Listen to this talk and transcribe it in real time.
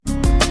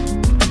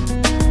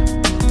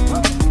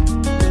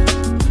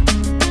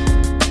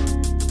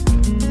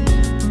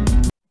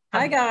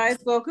guys,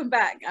 welcome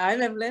back.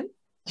 I'm Evelyn.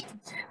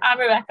 I'm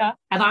Rebecca.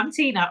 And I'm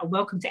Tina, and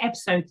welcome to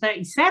episode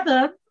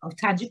 37 of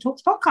Tangent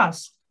Talks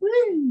podcast.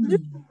 Woo.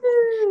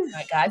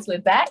 Right, guys,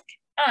 we're back,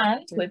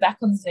 and we're back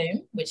on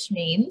Zoom, which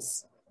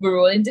means we're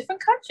all in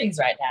different countries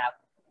right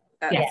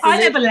now. Yeah,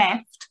 I never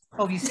left,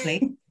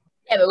 obviously.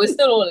 Yeah, but we're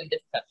still all in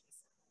different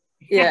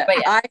countries. Yeah,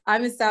 but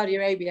I'm in Saudi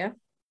Arabia.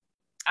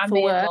 I'm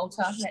in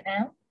Malta right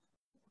now.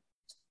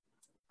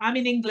 I'm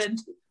in England.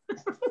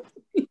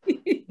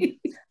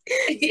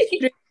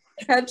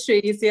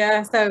 Countries,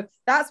 yeah. So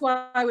that's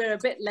why we're a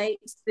bit late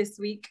this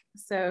week.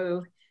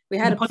 So we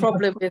had a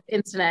problem with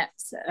internet,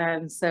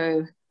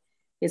 so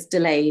it's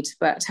delayed.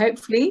 But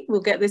hopefully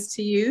we'll get this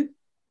to you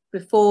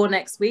before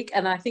next week.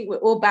 And I think we're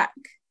all back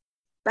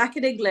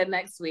in England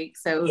next week.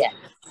 So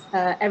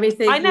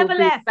everything. I never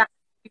left. Back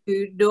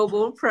to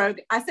normal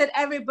program. I said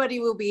everybody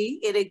will be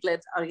in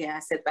England. Oh yeah, I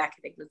said back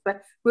in England,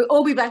 but we'll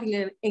all be back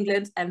in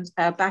England and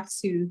back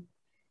to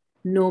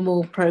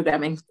normal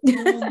programming.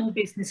 Normal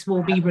business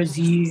will be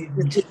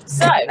resumed.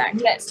 So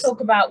let's talk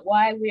about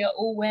why we are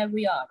all where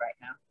we are right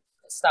now.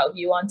 Let's start with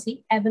you,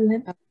 Auntie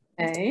Evelyn.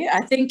 Okay,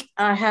 I think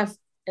I have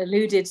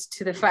alluded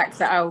to the fact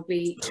that I will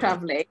be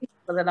traveling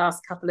for the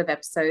last couple of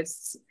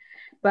episodes.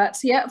 But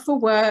yeah, for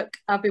work,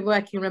 I've been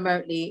working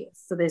remotely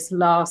for this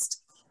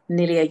last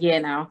nearly a year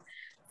now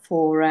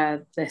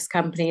for this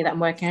company that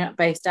I'm working at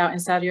based out in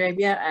Saudi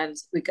Arabia. And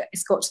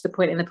it's got to the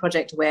point in the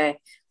project where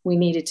we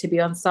needed to be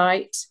on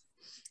site.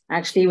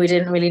 Actually, we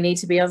didn't really need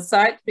to be on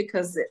site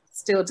because it's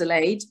still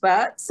delayed,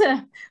 but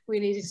we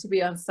needed to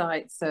be on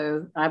site.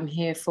 So I'm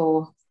here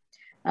for,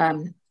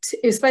 it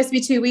was supposed to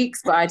be 2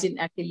 weeks, but I didn't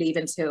actually leave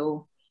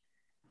until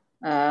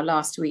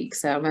last week.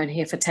 So I'm only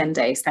here for 10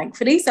 days,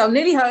 thankfully. So I'm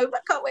nearly home. I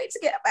can't wait to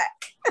get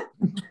back.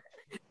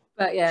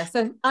 But yeah,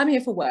 so I'm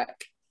here for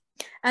work.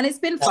 And it's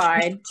been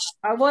fine.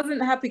 I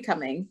wasn't happy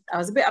coming. I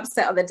was a bit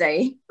upset on the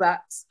day,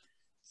 but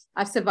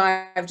I've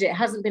survived it. It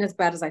hasn't been as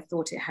bad as I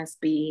thought it has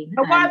been.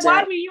 But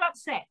why were you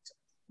upset?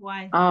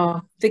 Why?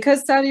 Oh,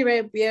 because Saudi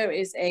Arabia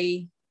is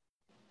a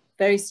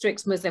very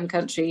strict Muslim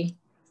country.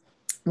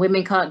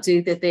 Women can't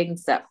do the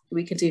things that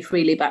we can do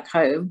freely back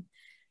home.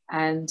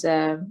 And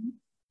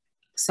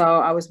so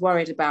I was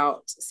worried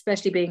about,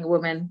 especially being a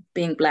woman,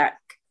 being Black,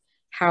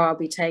 how I'll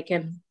be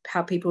taken,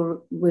 how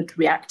people would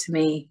react to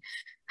me,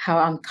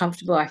 how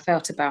uncomfortable I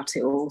felt about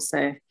it all.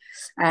 So,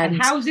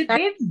 and how's it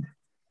been?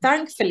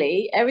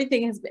 Thankfully,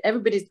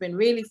 everybody's been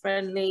really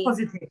friendly,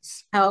 positive,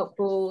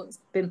 helpful. It's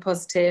been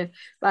positive.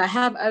 But I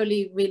have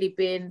only really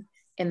been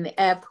in the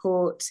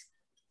airport,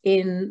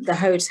 in the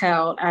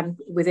hotel, and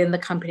within the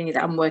company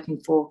that I'm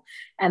working for.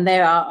 And they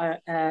are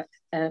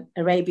an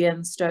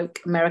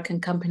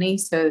Arabian/American company,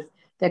 so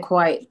they're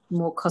quite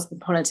more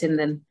cosmopolitan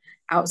than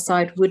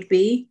outside would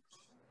be.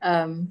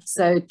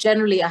 So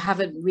generally, I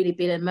haven't really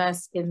been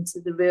immersed into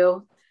the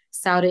real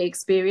Saudi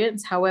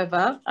experience.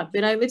 However, I've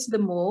been over to the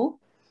mall.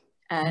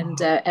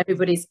 And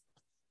everybody's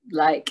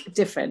like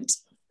different.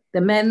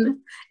 The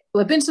men,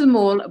 we've been to the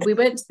mall. We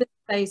went to the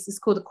place, it's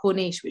called the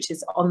Corniche, which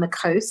is on the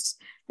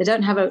coast. They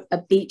don't have a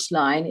beach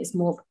line. It's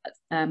more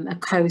a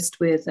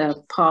coast with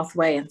a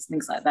pathway and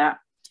things like that.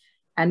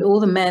 And all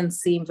the men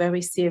seem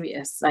very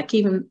serious, like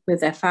even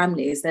with their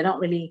families, they're not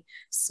really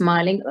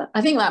smiling.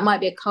 I think that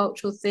might be a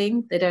cultural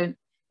thing. They don't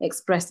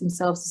express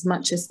themselves as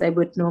much as they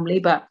would normally,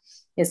 but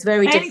it's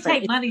very different. They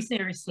take money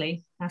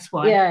seriously, that's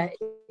why. Yeah,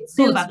 it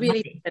feels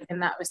really different in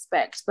that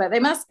respect. But they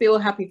must be all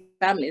happy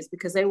families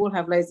because they all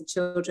have loads of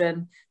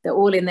children. They're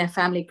all in their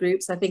family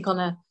groups. I think on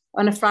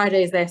a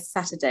Friday is their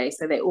Saturday,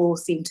 so they all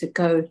seem to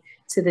go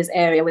to this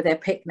area with their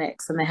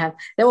picnics, and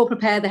they're all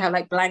prepared. They have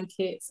like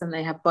blankets and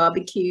they have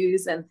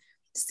barbecues and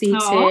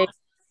seating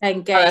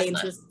and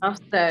games and stuff.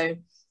 So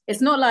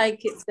it's not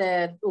like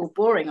they're all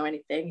boring or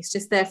anything. It's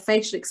just their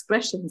facial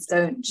expressions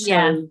don't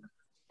show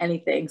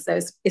anything. So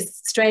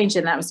it's strange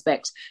in that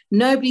respect.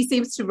 Nobody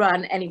seems to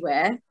run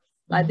anywhere.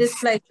 Like this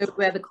place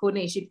where the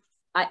Corniche,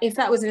 if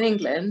that was in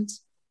England,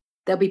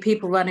 there'll be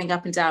people running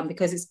up and down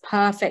because it's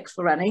perfect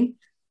for running.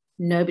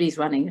 Nobody's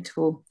running at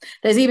all.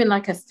 There's even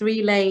like a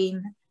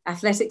 3-lane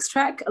athletics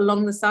track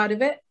along the side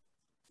of it.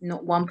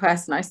 Not one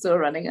person I saw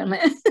running on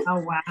it. Oh,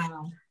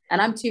 wow.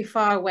 And I'm too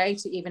far away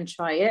to even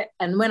try it.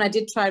 And when I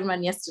did try and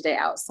run yesterday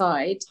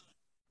outside,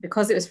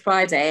 because it was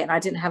Friday and I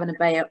didn't have an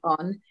abaya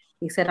on,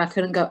 he said I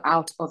couldn't go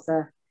out of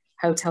the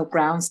hotel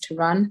grounds to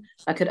run.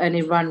 I could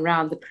only run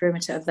around the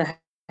perimeter of the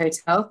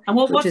hotel. And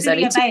what's the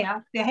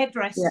abaya? The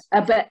headdress?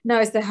 Yeah, but no,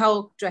 it's the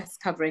whole dress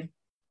covering.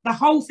 The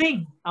whole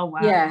thing? Oh, wow.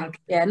 Yeah, okay.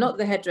 Yeah, not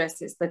the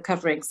headdress, it's the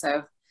covering.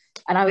 So,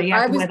 and I was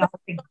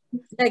wearing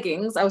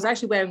leggings. I was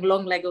actually wearing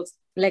long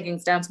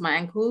leggings down to my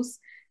ankles,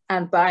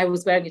 but I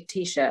was wearing a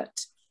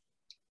t-shirt.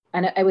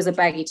 And it was a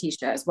baggy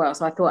t-shirt as well.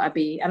 So I thought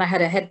and I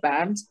had a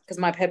headband because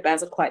my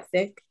headbands are quite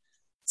thick.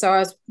 So I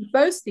was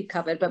mostly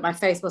covered, but my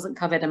face wasn't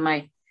covered and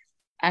my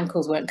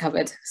ankles weren't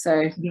covered.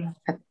 So you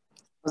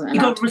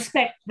got to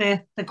respect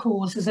the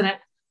cause, isn't it?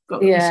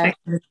 Respect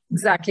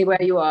exactly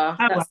where you are.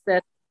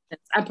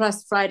 And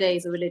plus Friday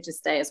is a religious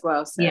day as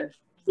well. So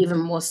even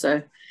more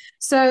so.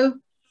 So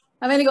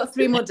I've only got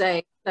 3 more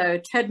days. So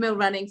treadmill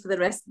running for the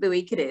rest of the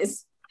week it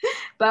is.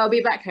 But I'll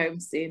be back home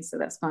soon, so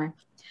that's fine.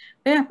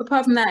 But yeah,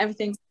 apart from that,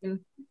 everything's been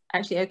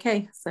actually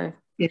okay. So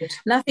Good.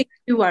 nothing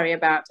to worry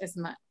about as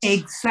much.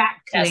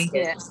 Exactly.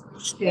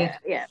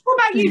 Yeah. What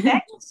about you,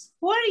 Bex?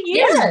 What are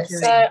you doing?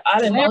 So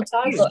I'm in Malta.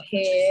 I got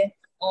here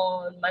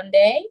on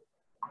Monday.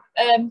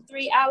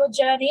 3-hour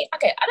journey.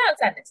 Okay, I don't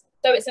understand this.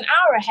 So it's an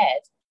hour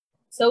ahead.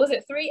 So was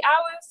it 3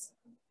 hours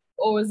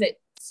or was it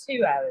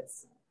 2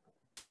 hours?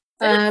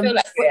 It didn't feel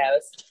like 3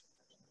 hours.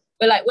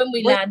 But like when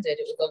we landed,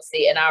 it was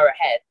obviously an hour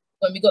ahead.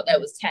 When we got there,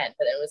 it was 10,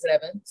 but then it was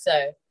 11.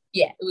 So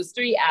yeah, it was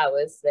 3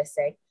 hours, let's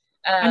say.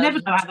 I never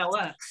know how that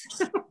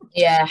works.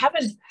 Yeah,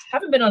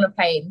 haven't been on a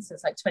plane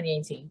since like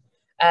 2018.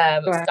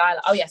 Right. Skylar.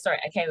 Oh yeah, sorry.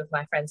 I came with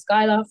my friend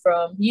Skylar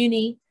from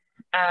uni,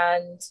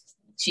 and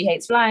she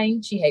hates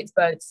flying. She hates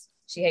boats.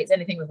 She hates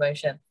anything with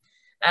motion.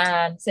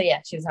 And so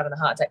yeah, she was having a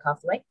heart attack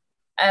half the way.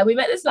 We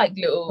met this like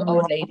little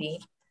old lady.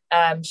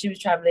 She was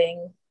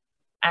traveling,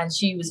 and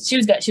she was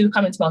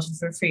coming to Malta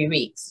for 3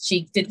 weeks.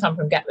 She did come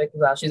from Gatwick as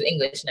well. She was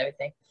English and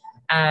everything.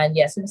 And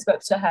yes, we spoke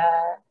to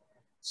her.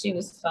 She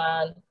was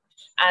fun.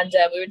 And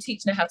we were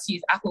teaching her how to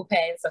use Apple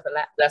Pay and stuff like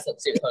that. That's not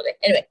to do with holiday.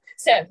 Anyway,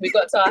 so we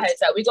got to our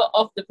hotel. We got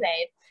off the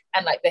plane,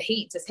 and like the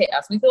heat just hit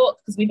us. We thought,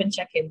 because we've been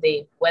checking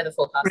the weather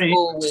forecast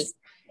all week,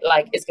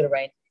 like it's gonna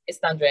rain, it's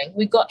thundering.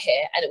 We got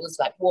here and it was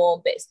like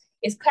warm, but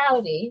it's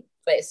cloudy,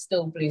 but it's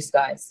still blue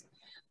skies.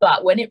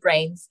 But when it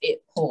rains,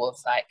 it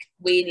pours. Like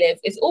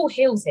it's all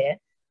hills here,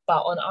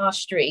 but on our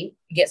street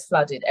it gets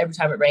flooded. Every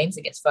time it rains,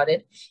 it gets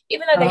flooded.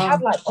 Even though they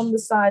have like on the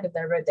side of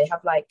their road, they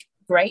have like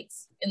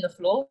grates in the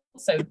floor,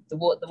 so the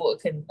water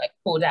can like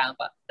pour down,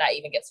 but that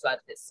even gets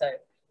flooded. It's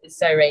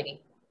so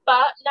rainy.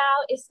 But now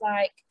it's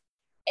like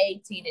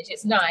 18-inch.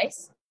 It's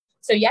nice.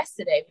 So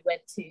yesterday we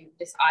went to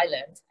this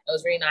island. It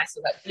was really nice.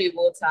 It was like blue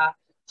water,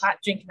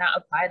 drinking out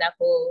of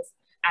pineapples,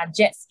 and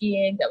jet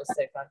skiing. That was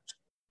so fun.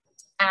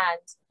 And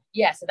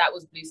yeah, so that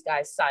was blue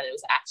skies, sun. It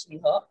was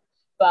actually hot,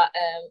 but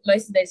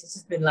most of the days it's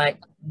just been like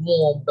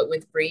warm but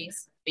with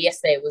breeze. But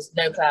yesterday it was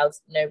no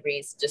clouds, no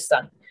breeze, just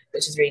sun,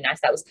 which is really nice.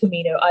 That was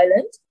Camino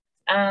Island.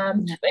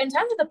 But in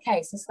terms of the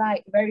place, it's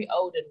like very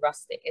old and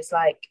rustic. It's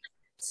like,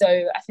 so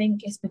I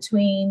think it's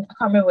between, I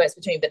can't remember where it's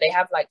between, but they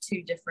have like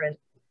two different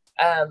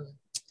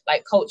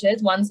like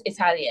cultures. One's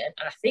Italian,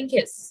 and I think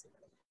it's,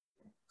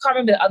 can't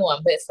remember the other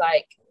one, but it's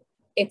like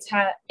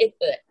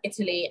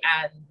Italy,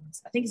 and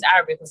I think it's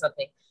Arabic or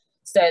something.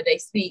 So they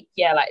speak,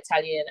 like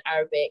Italian,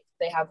 Arabic.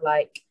 They have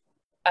like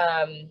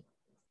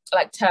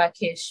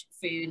Turkish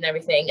food and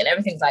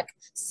everything's like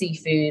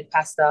seafood,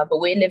 pasta. But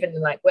we're living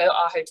in like where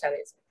our hotel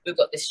is. We've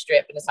got this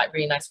strip, and it's like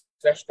really nice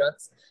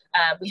restaurants.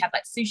 We had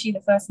like sushi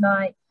the first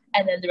night,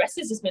 and then the rest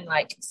has just been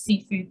like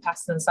seafood,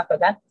 pasta, and stuff like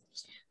that.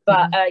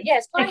 But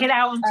it's quite, check it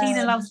out on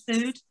Tina Loves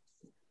Food.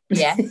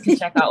 Yeah, you can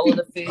check out all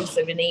the foods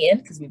we've been eating,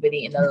 because we've been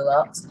eating a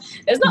lot.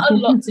 There's not a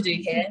lot to do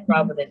here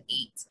rather than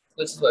eat,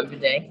 which is what we've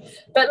been doing.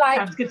 But like,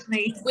 sounds good to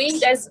me.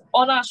 There's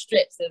on our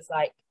strips, there's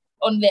like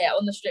on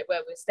the strip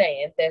where we're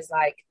staying, there's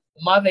like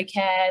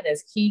Mothercare,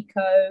 there's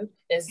Kiko,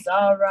 there's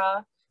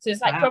Zara. So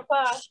it's like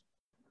proper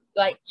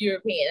like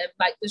European. And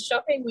like the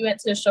shopping, we went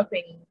to a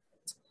shopping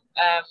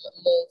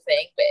mall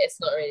thing, but it's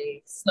not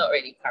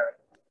really current,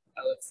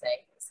 I would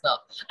say. It's not.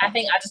 I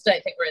just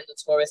don't think we're in the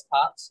tourist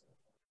part.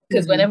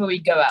 Because whenever we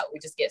go out, we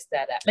just get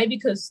stared at. Maybe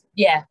because,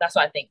 that's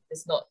what I think.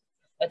 It's not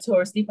a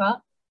touristy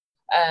part.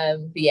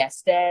 But yeah,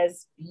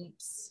 stairs,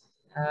 beeps,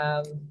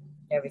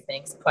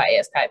 everything. It's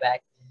quite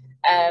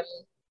bad.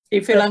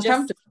 You feel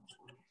uncomfortable?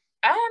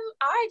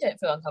 I don't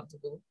feel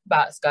uncomfortable,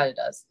 but Skylar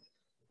does.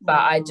 But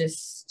I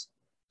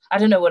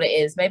don't know what it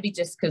is. Maybe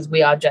just because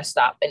we are dressed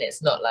up, and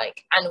it's not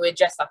like, and we're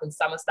dressed up in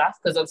summer stuff,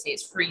 because obviously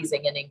it's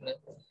freezing in England.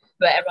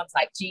 But everyone's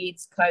like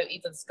jeans, coat,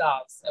 even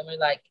scarves. And we're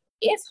like,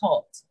 it's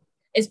hot.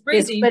 It's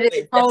breezy, but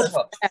it's cold.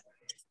 Hot.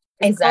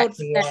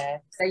 Exactly, yeah.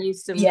 They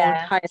used to more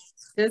higher.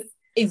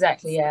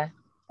 Exactly, yeah.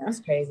 That's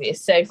crazy.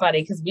 It's so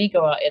funny because we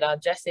go out in our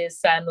dresses,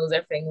 sandals,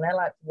 everything. And they're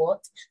like,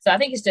 what? So I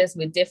think it's just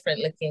we're different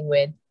looking,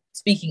 we're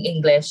speaking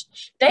English.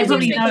 They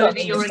probably know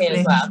that you're English.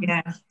 As well.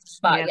 Yeah.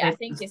 But I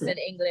think it's in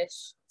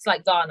English. It's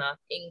like Ghana.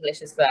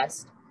 English is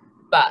first.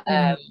 But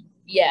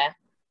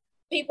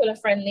people are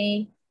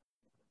friendly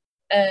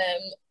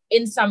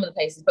in some of the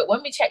places. But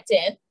when we checked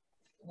in,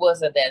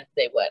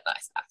 they weren't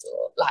nice at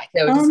all. Like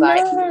they were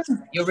just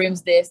your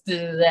room's this,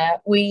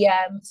 that. We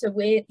so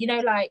we're,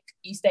 like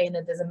you stay in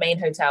there's a main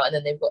hotel, and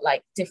then they've got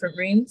like different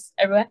rooms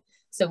everywhere.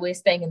 So we're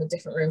staying in a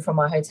different room from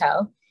our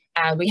hotel,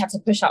 and we had to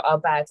push out our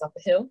bags up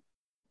a hill.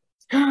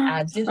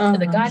 And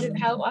the guy didn't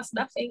help us,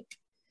 nothing.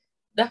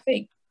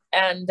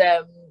 And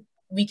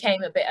we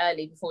came a bit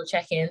early before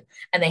check-in,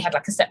 and they had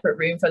like a separate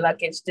room for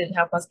luggage. Didn't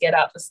help us get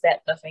up the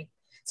step, nothing.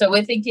 So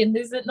we're thinking,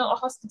 is it not a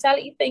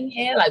hospitality thing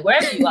here? Like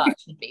wherever you are, it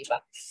should be,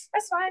 but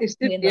that's fine.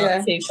 We're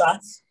not too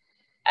fast.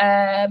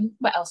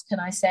 What else can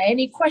I say?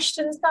 Any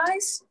questions,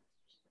 guys?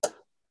 Are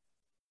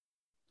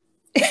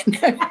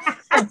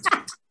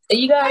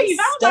you guys? You've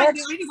outlined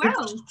it really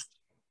well.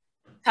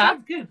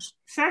 Sounds good.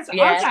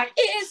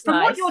 It is from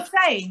nice. What you're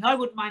saying, I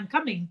wouldn't mind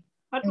coming.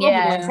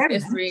 Yeah,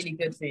 it's really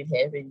good food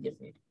here. Really good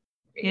food.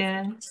 Really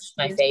yeah, good.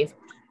 My fave.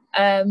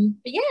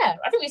 But yeah,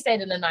 I think we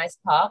stayed in a nice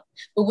park.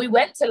 But we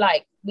went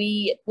to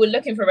we were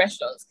looking for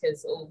restaurants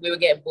because we were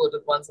getting bored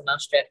with ones on our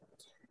strip.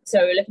 So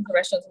we were looking for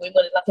restaurants and we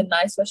wanted a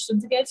nice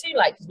restaurant to go to.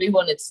 Cause we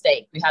wanted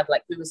steak. We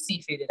were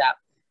seafooded out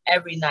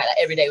every night,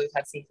 every day we've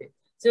had seafood.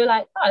 So we were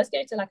like, let's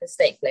go to a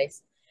steak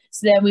place.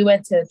 So then we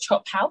went to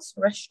Chop House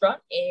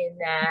restaurant in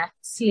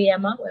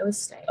Sliema, where we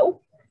stayed.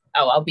 Oh,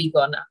 I'll be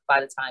gone by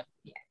the time.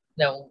 Yeah,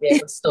 no one will be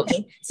able to stop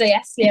me. So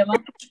yeah,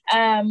 Sliema.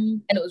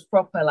 And it was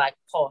proper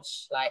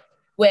posh,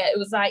 where it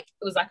was like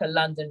a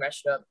London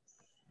restaurant.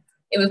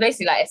 It was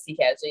basically like STK.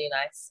 It was really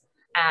nice.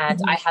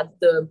 And I had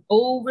the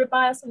bull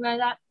ribeye or something like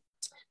that.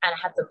 And I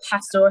had the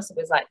pasta, so it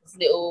was this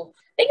little,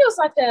 I think it was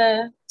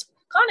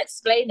can't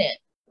explain it.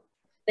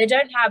 They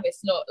don't have,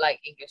 it's not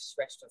like English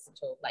restaurants at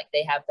all.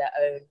 They have their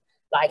own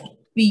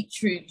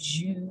beetroot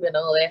jus and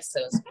all this.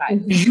 So it's quite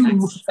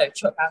nice. So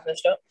Chop House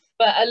restaurant.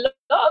 But a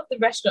lot of the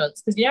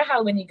restaurants, because you know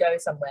how when you go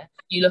somewhere,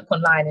 you look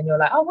online and you're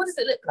like, oh, what does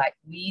it look like?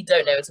 We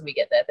don't know until we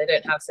get there. They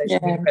don't have social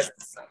media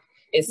presence.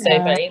 It's so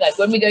funny.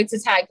 When we go to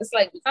Tag, it's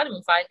we can't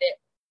even find it.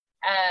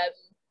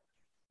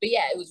 But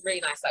yeah, it was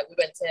really nice. We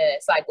went to,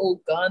 it's all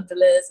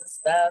gondolas and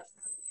stuff.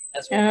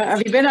 That's really nice.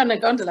 Have you been on a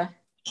gondola?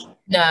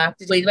 No,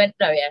 we haven't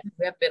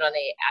been on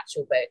any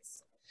actual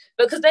boats.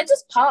 Because they're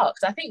just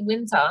parked. I think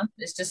winter,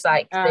 it's just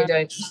they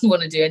don't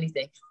want to do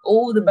anything.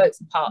 All the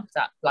boats are parked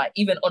up,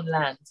 even on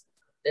land.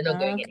 They're not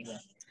going anywhere.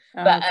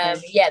 But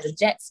the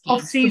jet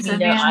ski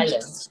Camino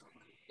Island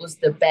was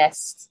the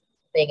best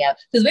thing ever.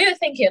 Because we were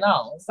thinking,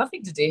 there's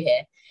nothing to do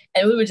here.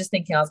 And we were just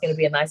thinking, it's going to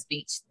be a nice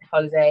beach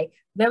holiday.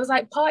 There was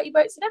party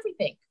boats and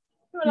everything.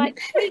 We were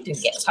we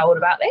didn't get told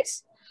about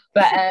this.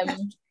 But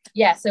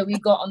so we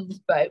got on this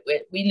boat.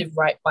 We live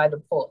right by the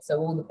port, so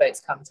all the boats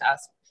come to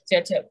us. So you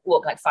had to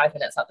walk 5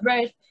 minutes up the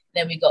road.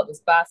 Then we got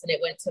this bus, and it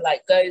went to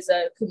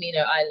Gozo,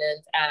 Camino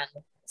Island,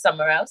 and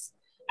somewhere else.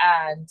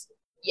 And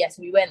yes,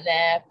 we went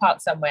there,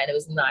 parked somewhere, and it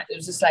was nice. It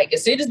was just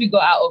as soon as we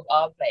got out of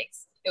our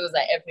place, it was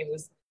everything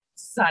was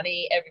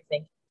sunny,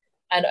 everything,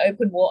 and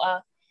open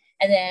water.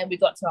 And then we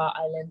got to our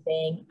island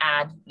thing,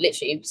 and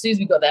literally, as soon as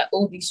we got there,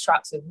 all these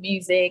trucks with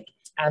music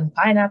and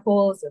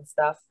pineapples and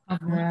stuff.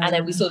 And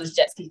then we saw this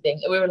jet ski thing,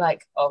 and we were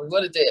like, we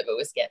want to do it, but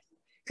we're scared.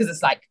 Because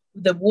it's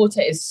the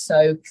water is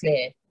so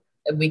clear,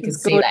 and we can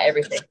see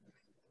everything.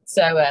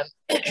 So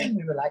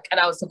we were and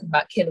I was talking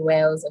about killer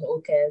whales and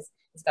orcas.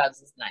 This guy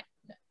was just no,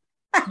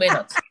 we're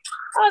not.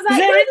 I was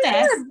they're in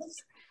there.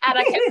 And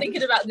I kept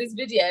thinking about this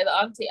video that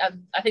Auntie,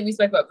 I think we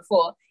spoke about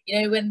before,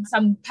 when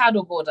some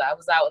paddleboarder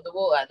was out on the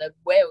water and the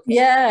whale came.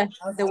 Yeah,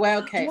 the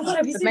whale came. Oh my God,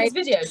 have you seen this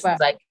video? She was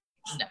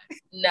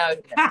no.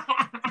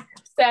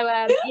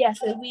 So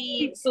so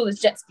we saw this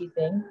jet ski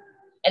thing,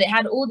 and it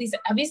had all these,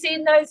 have you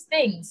seen those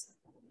things?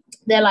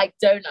 They're like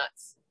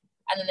donuts,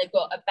 and then they've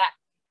got a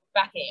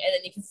backing, and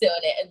then you can sit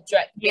on it and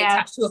be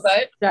attached to a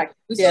boat.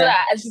 We saw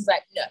that, and she's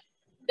no.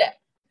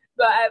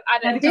 But I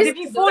don't know. If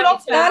you fall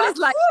off that is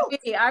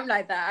me. I'm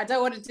like that. I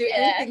don't want to do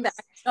anything that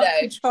I can't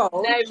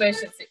control. No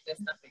motion sickness,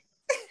 nothing.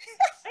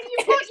 And you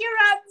put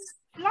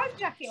your life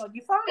jacket on,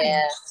 you're fine.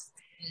 Yeah.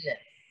 No.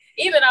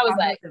 Even I was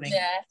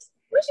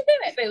we should do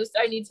it. But it was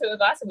only two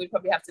of us, and we'd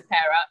probably have to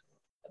pair up.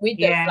 We'd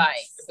go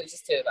flying if it was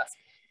just two of us.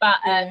 But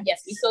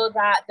yes, we saw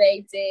that.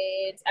 They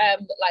did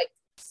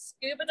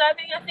scuba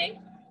diving, I think.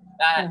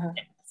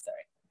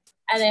 Sorry.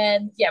 And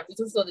then we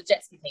just saw the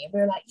jet ski thing, and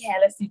we were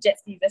let's do jet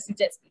ski.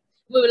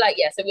 We were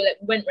so we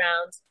went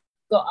round,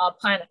 got our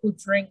pineapple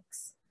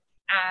drinks,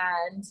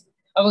 and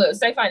it was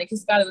so funny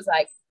because Skylar was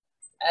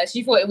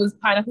she thought it was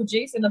pineapple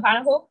juice in the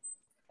pineapple,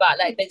 but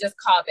they just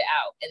carve it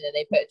out and then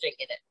they put a drink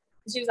in it.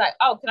 And she was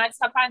oh, can I just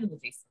have pineapple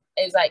juice?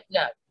 And it was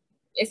no,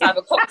 it's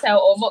either cocktail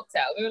or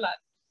mocktail. We were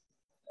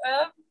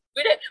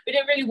we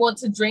didn't really want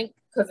to drink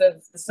because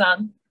of the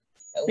sun.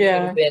 We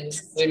would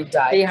have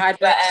died.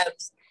 Dehydrated.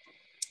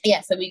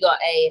 But so we got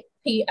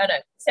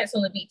Sex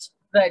on the Beach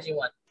virgin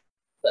one.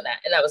 Got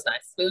that, and that was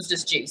nice. It was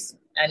just juice,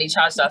 and he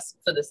charged us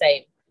for the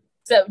same.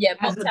 So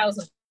mocktails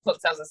and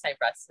cocktails are the same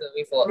price. So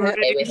we thought,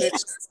 okay, we're here.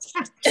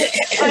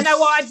 I know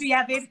what I'd be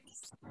having.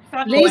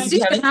 At least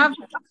you can have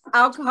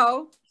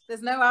alcohol.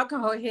 There's no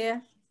alcohol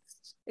here.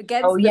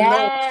 Against the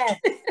law.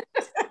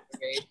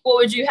 What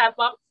would you have,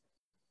 Mum?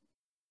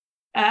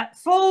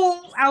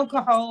 Full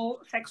alcohol,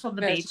 sex on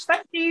the beach.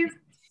 Thank you.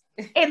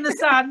 In the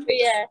sun,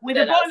 with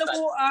a bottle of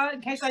water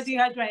in case I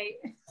dehydrate.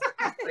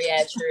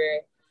 True.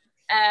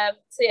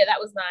 So that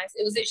was nice.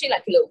 It was literally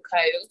a little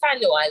cove. It was a tiny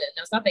little island.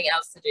 There was nothing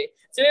else to do.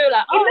 So we were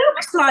it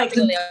looks like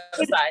on the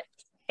other side.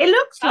 It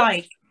looks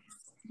like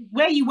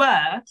where you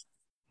were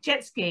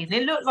jet skiing.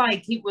 It looked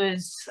like it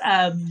was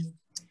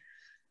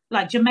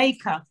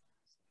Jamaica,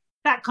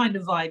 that kind kind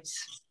of vibes.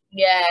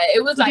 Yeah,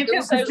 it was it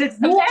was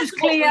the water's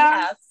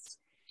clear.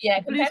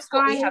 Compared to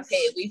what we have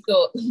here, we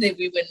thought that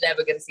we were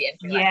never going to see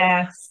anything like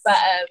that. But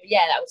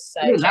that was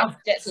so fun.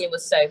 Jet skiing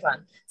was so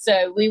fun.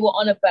 So we were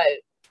on a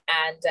boat,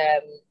 and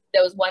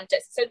there was one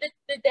jet ski. So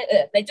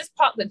they just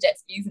parked the jet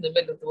skis in the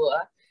middle of the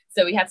water.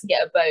 So we had to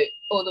get a boat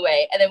all the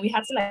way, and then we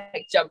had to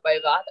jump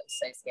over. That was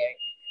so scary.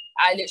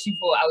 I literally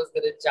thought I was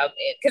gonna jump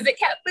in because it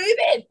kept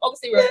moving.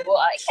 Obviously, we're in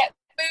water. It kept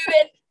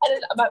moving, and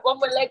then like one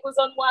leg was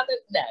on one. And,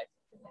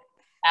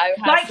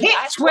 no, like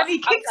Hitch when he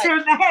kicks her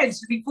in the head and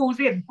he falls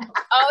in.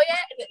 Oh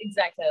yeah,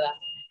 exactly that.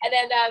 And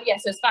then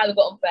so Skylar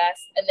got on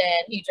first, and then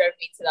he drove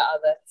me to the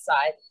other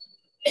side,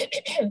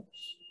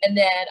 and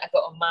then I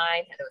got on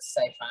mine, and it was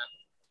so fun.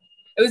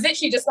 It was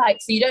literally just like,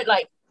 so you don't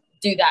like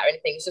do that or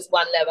anything. It's just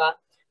one lever.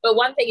 But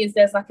one thing is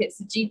there's like, it's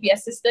a GPS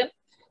system.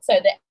 So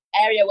the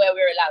area where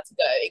we're allowed to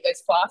go, it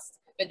goes fast.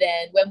 But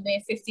then when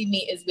we're 50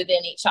 meters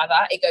within each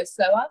other, it goes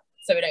slower.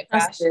 So we don't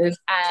crash.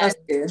 That's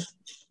good.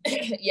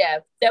 Yeah,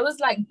 there was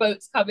like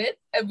boats coming.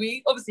 And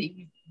we've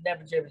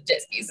never driven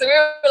jet ski. So we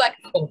were like,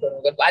 oh my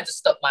God. But I just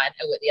stopped mine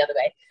and went the other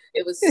way.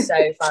 It was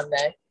so fun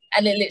though.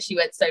 And it literally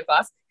went so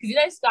fast.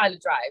 Because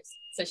Skylar drives.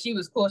 So she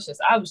was cautious.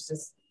 I was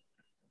just...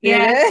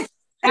 Yeah.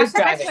 That's the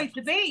best way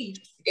to be.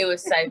 It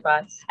was so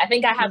fun. I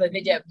think I have a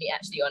video of me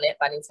actually on it,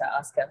 but I need to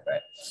ask her for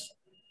it.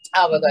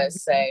 Oh my God,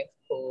 it's so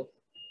cool.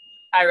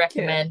 I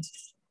recommend.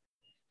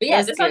 But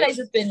yeah, this Sunday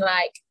has been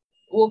like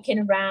walking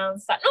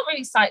around, not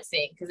really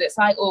sightseeing because it's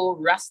like all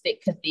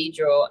rustic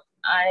cathedral.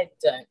 I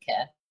don't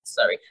care.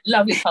 Sorry.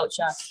 Lovely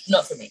culture,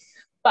 not for me.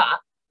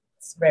 But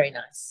it's very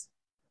nice.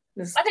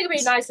 I think it'd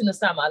be nice in the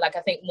summer. Like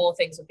I think more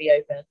things would be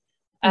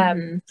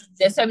open.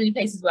 There's so many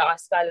places where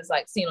Skylar's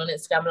like seen on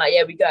Instagram, like,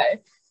 yeah, we go.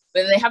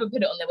 But they haven't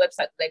put it on their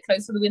website. They're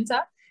closed for the winter.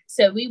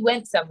 So we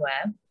went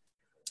somewhere.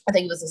 I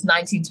think it was this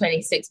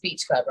 1926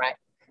 beach club, right?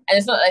 And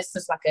it's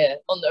just like a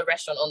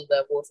restaurant on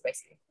the water,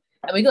 basically.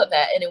 And we got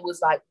there and it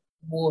was like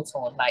war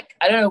torn. Like,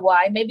 I don't know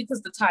why. Maybe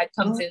because the tide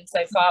comes in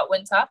so far at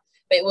winter,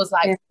 but it was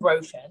like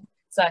broken.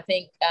 So I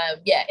think,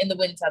 in the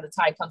winter, the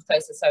tide comes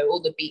closer. So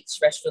all the beach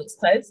restaurants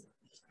close.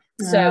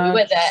 So we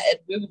went there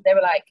and they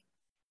were like,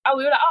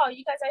 we were like, oh,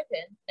 you guys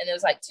open? And there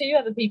was like 2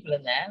 other people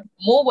in there,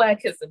 more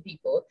workers than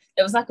people.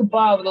 There was like a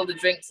bar with all the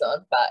drinks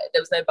on, but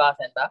there was no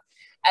bartender.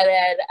 And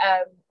then,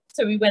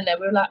 so we went there,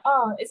 we were like,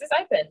 oh, is this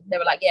open? They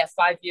were like, yeah,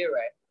 €5.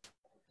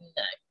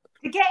 No.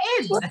 To get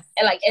in?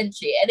 And like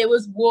entry. And it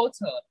was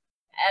water.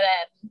 And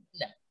then,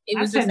 no. It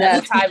was just,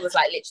 the tide was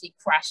like literally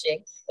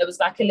crashing. There was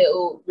like a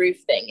little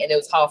roof thing and it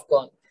was half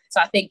gone.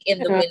 So I think in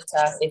the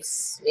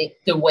winter,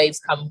 the waves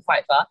come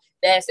quite far.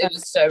 It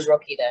was so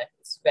rocky there.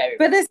 It's very.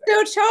 But they're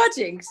still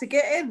charging to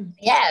get in.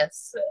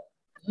 Yes,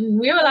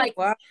 we were like,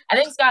 wow. I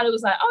think Skylar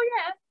was like, oh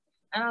yeah,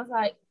 and I was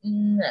like,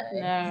 no.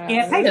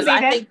 Yeah, because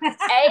I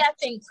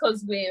think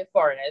because we're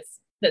foreigners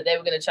that they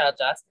were going to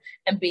charge us,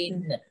 and B,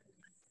 no.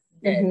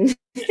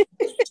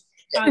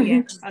 Oh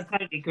yeah, I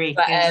totally agree.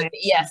 But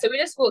so we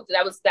just walked.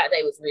 That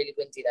day was really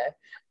windy though,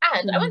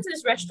 and I went to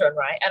this restaurant,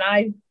 right, and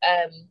I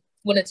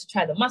wanted to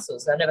try the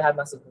mussels. I never had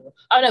mussels before.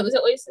 Oh no, was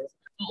it oysters?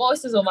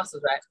 Oysters or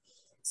mussels, right?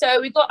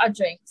 So we got our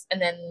drinks,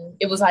 and then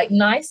it was like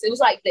nice. It was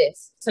like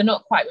this, so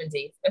not quite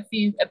windy. A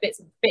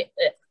bit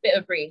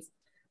of breeze,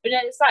 but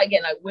then it started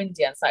getting like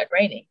windy and started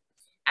raining,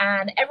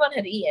 and everyone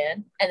had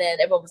eaten, and then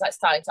everyone was like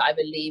starting to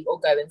either leave or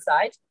go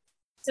inside.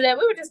 So then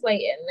we were just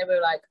waiting, and we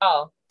were like,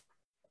 oh,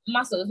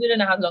 mussels. We don't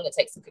know how long it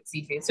takes to cook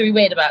seafood, so we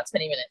waited about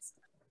 20 minutes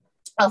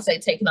after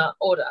taking our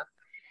order,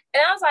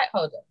 and I was like,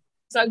 hold on.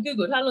 So I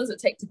googled how long does it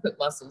take to cook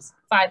mussels?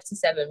 5 to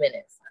 7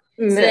 minutes.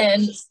 So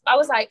then I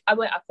was like, I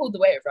called the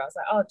waiter over. I was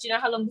like, oh, do you know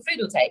how long the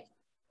food will take?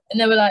 And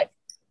they were like,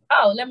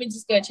 oh, let me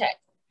just go check.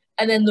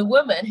 And then the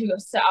woman who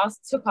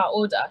took our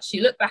order,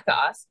 she looked back at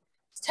us,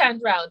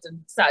 turned around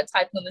and started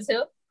typing on the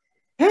till.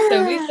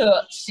 So we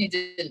thought she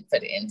didn't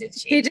put it in, did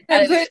she?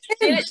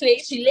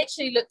 She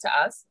literally looked at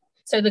us.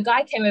 So the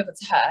guy came over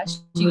to her,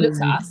 she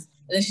looked at us,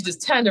 and then she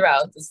just turned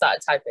around and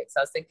started typing.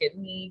 So I was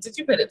thinking, did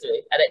you put it through?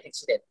 I don't think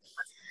she did.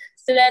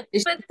 So then,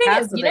 but the thing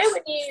is,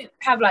 when you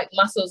have like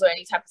mussels or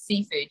any type of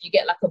seafood, you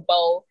get like a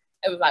bowl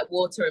with like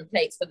water and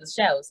plates for the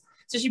shells.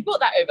 So she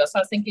brought that over. So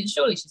I was thinking,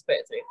 surely she's put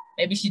it through.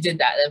 Maybe she did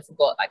that and then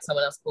forgot, like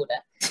someone else called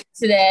her.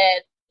 So then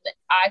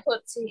I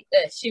thought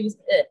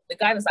the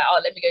guy was like,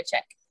 oh, let me go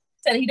check.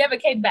 So he never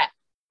came back.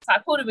 So I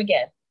called him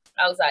again.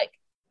 I was like,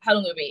 how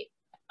long will it be?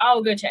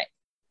 I'll go check.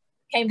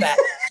 Came back.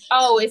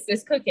 Oh, it's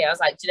this cookie. I was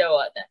like, do you know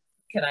what?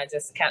 Can I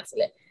just cancel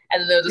it?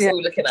 And then they were just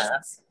all looking at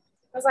us.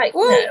 I was like,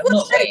 no, I'm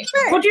not waiting.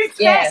 What do you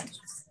expect? Yeah.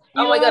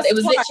 Oh my God, it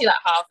was literally like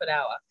half an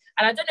hour.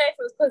 And I don't know if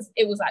it was because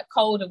it was like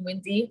cold and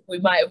windy. We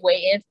might have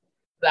waited.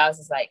 But I was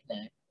just like,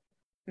 no.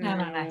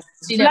 No.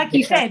 So like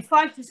you said,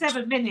 5 to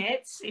 7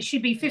 minutes. It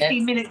should be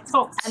 15 minutes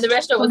tops. And the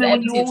restaurant was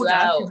empty as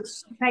well.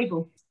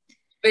 Table.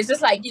 But it's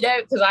just like,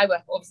 because I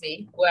work,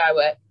 obviously, where I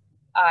work,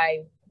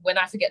 when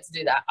I forget to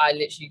do that, I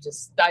literally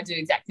I do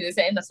exactly the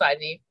same. That's what I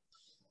knew.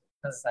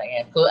 I was like,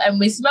 yeah, cool. And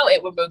we smelt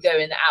it when we were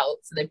going out.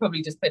 So they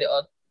probably just put it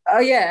on. Oh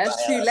yeah,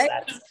 it's too late.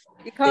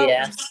 You can't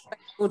wait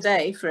all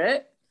day for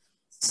it.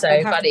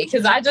 So funny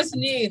because I just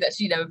knew that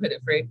she never put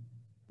it through.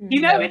 You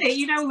know it.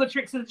 You know all the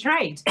tricks of the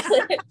trade.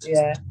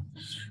 Yeah,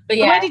 but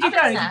yeah. Where did you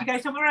go? Did you go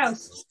somewhere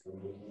else?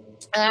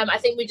 I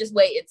think we just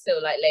waited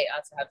till like later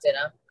to have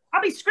dinner.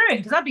 I'd be screwing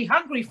because I'd be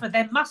hungry for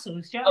them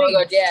mussels. Do you know oh my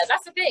God, yeah,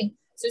 that's the thing.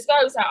 So this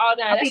guy was like, "Oh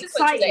no, let's just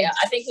wait till later."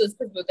 I think it was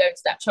because we were going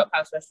to that Chop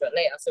House restaurant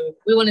later, so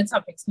we wanted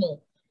something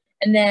small.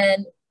 And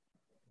then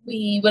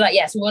we were like,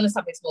 yes, we wanted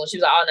something small. She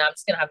was like, oh no, I'm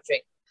just gonna have a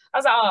drink. I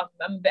was like, oh,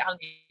 I'm a bit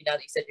hungry now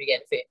that you said you're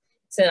getting food.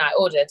 So then I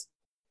ordered,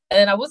 and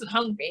then I wasn't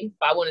hungry,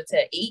 but I wanted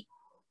to eat,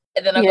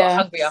 and then I got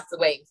hungry after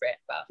waiting for it.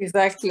 But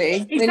exactly.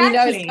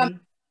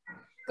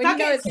 When you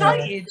know it's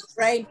excited, the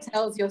brain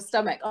tells your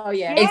stomach, oh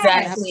yeah,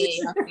 exactly.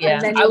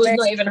 Yeah, I was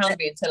not even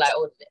hungry until I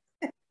ordered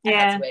it.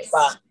 Yeah,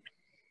 but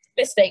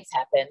mistakes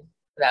happen.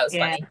 That was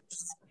funny. But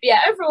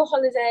yeah, overall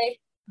holiday,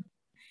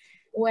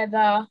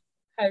 weather,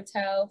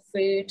 hotel,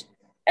 food,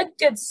 a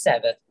good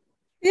 7.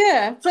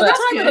 Yeah, so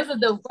because of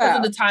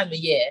the time of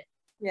year.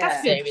 Yeah,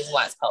 that's the only reason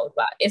why it's cold,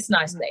 but it's a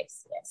nice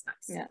place. Yeah, it's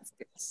nice. Yeah, it's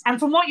good. And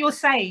from what you're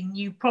saying,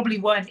 you probably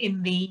weren't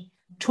in the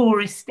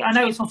tourist. I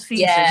know it's off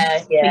season,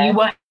 but you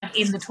weren't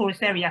in the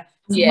tourist area.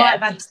 You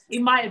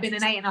might have been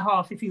an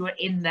 8.5 if you were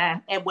in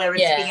there where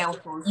everything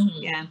else was.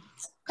 Yeah,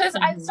 because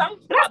some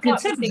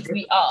parts think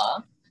we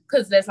are,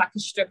 because there's like a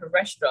strip of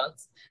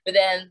restaurants, but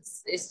then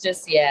it's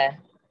just I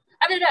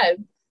don't know.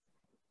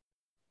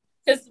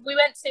 Because we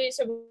went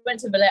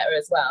to Valletta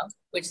as well,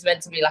 which is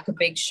meant to be like a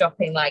big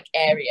shopping like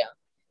area.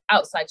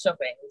 Outside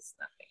shopping was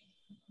nothing.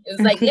 It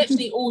was like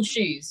literally all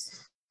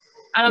shoes.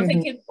 And I'm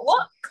thinking,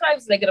 what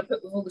clothes are they going to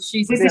put with all the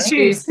shoes? With the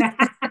shoes.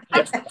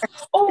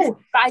 Oh,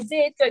 but I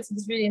did go to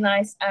this really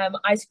nice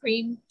ice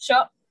cream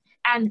shop,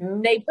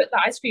 and they put the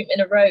ice cream in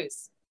a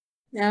rose.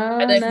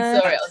 I don't know if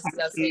you saw it on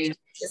CLC.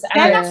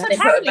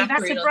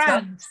 That's a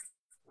brand.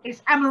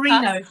 It's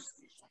Amarino.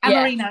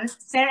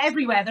 Amarino. They're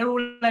everywhere. They're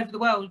all over the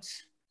world.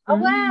 Oh,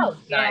 wow.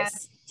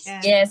 Nice.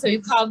 Yeah, so we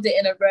carved it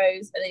in a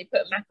rose, and then you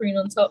put a macaroon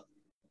on top.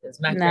 There's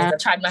macaroons. I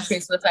tried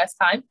macaroons for the first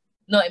time.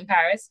 Not in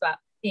Paris, but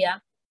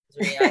here. It's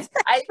really nice.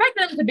 I expect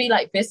them to be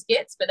like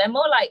biscuits, but they're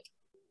more like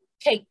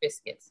cake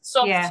biscuits.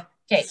 Soft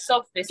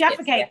soft biscuits.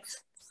 Jaffa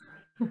cakes.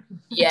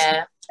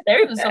 Yeah.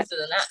 They're even softer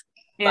than that.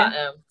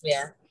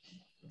 Yeah.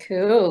 But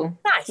cool.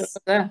 Nice.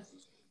 Oh,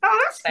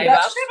 that's good.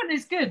 7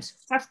 is good.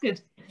 That's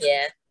good.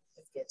 Yeah,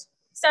 that's good.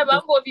 So,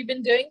 Mum, what have you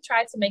been doing?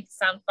 Try to make it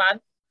sound fun.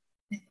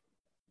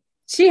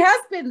 She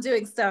has been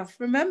doing stuff,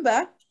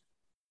 remember?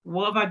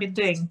 What have I been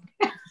doing?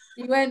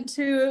 You went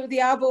to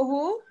the Albert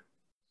Hall?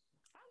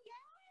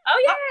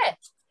 Oh, yeah.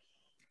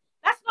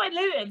 That's not in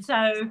Luton,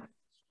 so...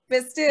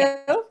 But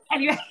still,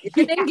 anyway.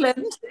 In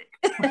England.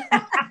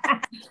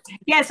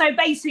 Yeah, so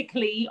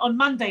basically, on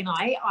Monday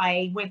night,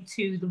 I went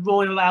to the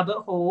Royal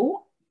Albert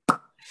Hall. I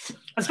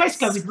was supposed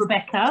to go with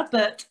Rebecca,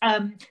 but...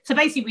 so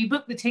basically, we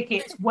booked the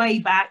tickets way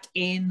back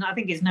in, I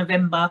think it's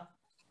November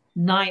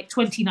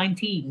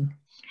 2019.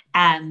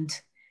 And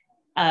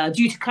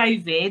due to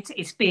COVID,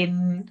 it's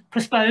been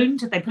postponed.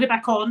 They put it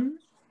back on,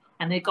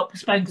 and it got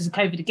postponed because of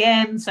COVID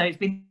again. So it's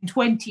been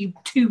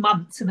 22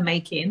 months in the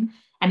making,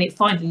 and it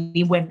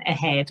finally went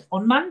ahead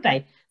on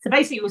Monday. So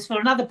basically, it was for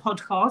another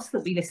podcast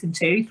that we listened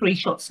to, 3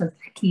 Shots of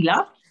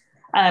Tequila.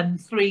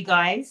 3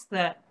 guys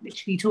that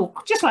literally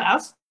talk just like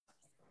us.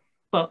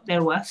 Well,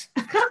 they're worse.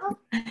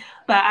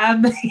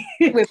 But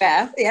we're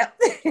better, yeah.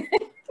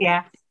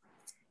 Yeah.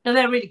 No,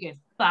 they're really good.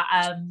 But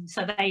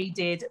so they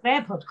did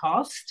their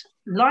podcast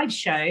live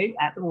show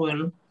at the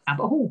Royal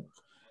Albert Hall.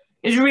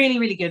 It was really,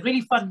 really good,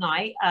 really fun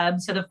night.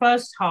 So the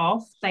first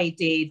half, they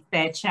did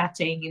their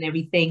chatting and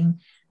everything.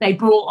 They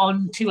brought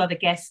on 2 other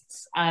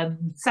guests,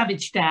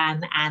 Savage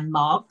Dan and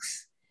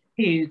Marks,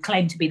 who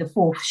claimed to be the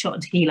 4th shot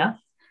of tequila.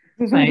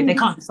 So they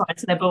can't decide,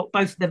 so they brought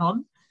both of them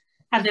on.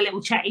 Had their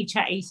little chatty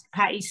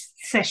patty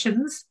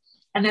sessions.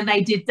 And then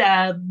they did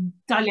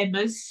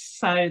dilemmas.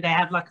 So they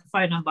have like a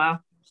phone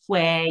number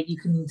where you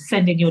can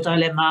send in your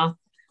dilemma.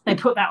 They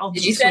put that on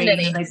the screen.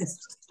 And they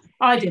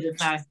I didn't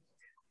know.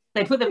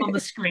 They put them on the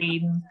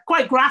screen.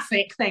 Quite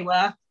graphic they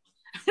were.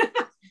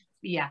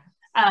 Yeah.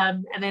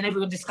 And then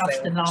everyone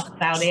discussed and laughed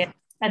about it.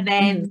 And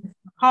then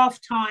half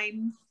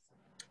time,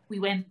 we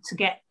went to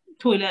get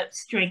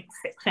toilets, drinks,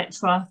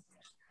 etc.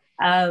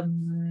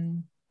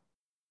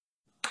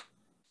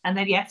 And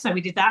then, so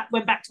we did that.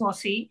 Went back to our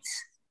seats.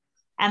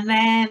 And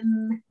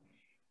then...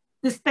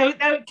 They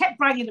kept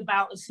bragging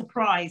about a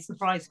surprise.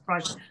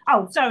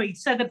 Oh, sorry.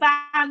 So the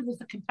band was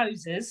the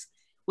Composers,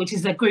 which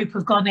is a group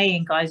of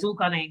Ghanaian guys, all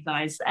Ghanaian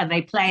guys, and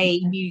they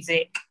play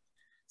music.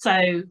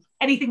 So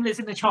anything that's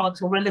in the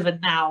charts or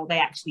relevant now, they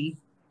actually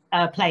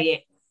play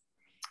it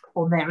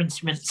on their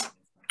instruments.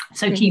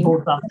 So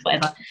keyboard,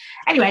 whatever.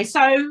 Anyway,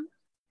 so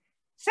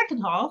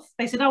second half,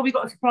 they said, oh, we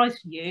got a surprise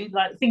for you,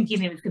 like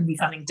thinking it was going to be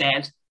something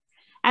dead.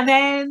 And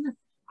then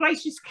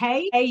Gracious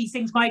K, he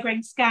sings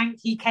Migraine Skank,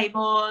 he came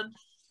on,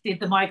 did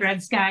the Migraine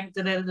Skank,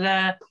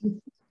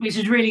 which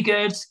is really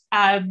good,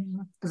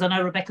 because I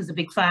know Rebecca's a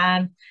big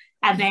fan.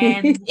 And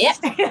then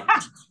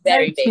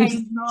very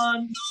big.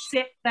 On,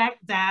 Sit Back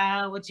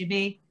Down, what do you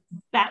mean?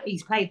 That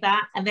he's played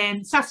that. And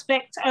then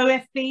Suspect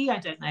OFB, I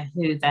don't know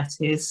who that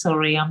is,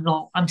 sorry, I'm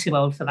too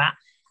old for that.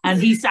 And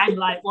he sang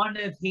like one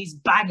of his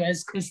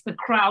bangers because the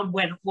crowd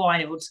went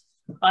wild.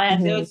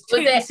 And there was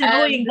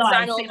annoying guys.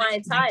 Design All My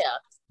Attire?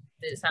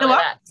 Did it sound like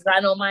that?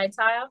 Design All My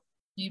Attire?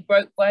 You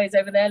broke boys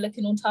over there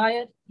looking all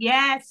tired?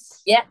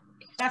 Yes. Yeah.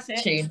 That's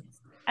it. Tune.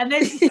 And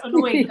there's this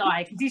annoying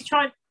guy, because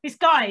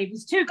it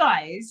was 2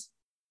 guys,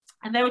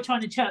 and they were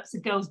trying to chirp the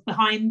girls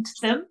behind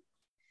them.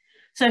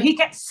 So he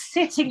gets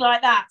sitting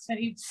like that. So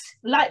he's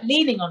like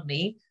leaning on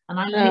me, and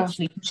I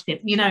literally pushed him.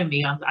 You know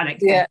me,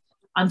 Alex. Yeah.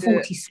 I'm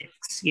 46.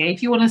 Yeah,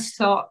 if you want to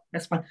start,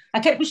 that's fine. I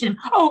kept pushing him.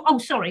 Oh,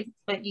 sorry,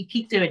 but you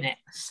keep doing it.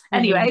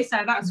 Anyway, so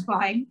that's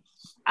fine.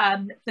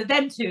 But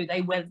them two,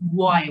 they went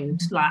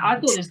wild. Like, I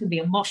thought there was going to be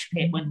a mosh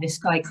pit when this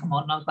guy come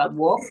on. I was like,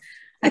 what?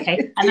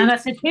 Okay. And then I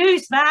said,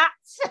 who's that?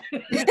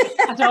 I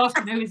had to ask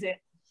him, who is it?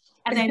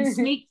 And then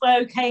Sneak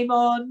Bo came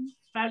on.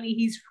 Apparently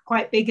he's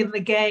quite big in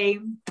the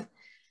game.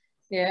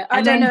 Yeah,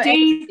 I don't know.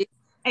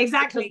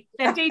 Exactly.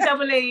 Then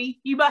DWE,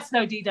 you must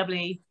know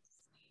DWE.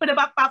 I've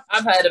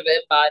heard of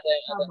it, but I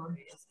don't know.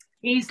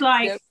 He's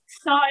like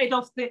started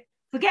off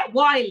forget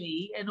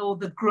Wiley and all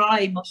the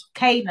grime of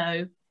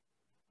Kano.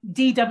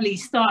 DWE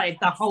started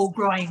the whole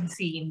grime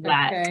scene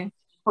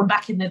from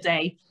back in the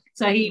day.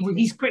 So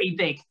he's pretty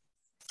big.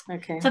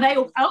 Okay. So they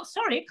all,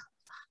 sorry,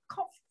 I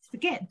can't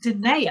forget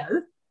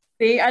Deneo.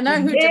 See, I know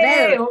who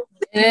Deneo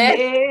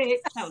is.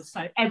 That was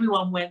so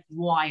everyone went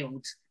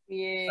wild.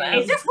 Yeah.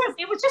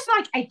 It was just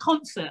like a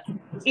concert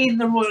in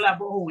the Royal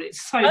Albert Hall.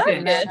 It's so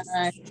good.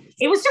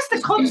 It was just a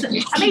concert.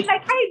 I mean, they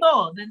came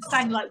on and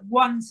sang like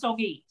one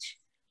song each,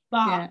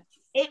 but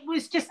it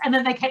was just, and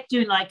then they kept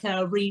doing like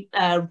a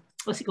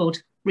what's it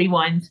called?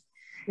 Rewind.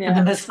 And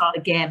then they start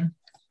again.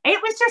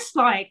 It was just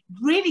like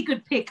really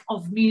good pick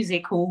of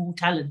musical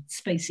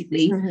talents,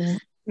 basically.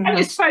 It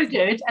was so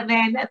good. And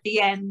then at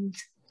the end,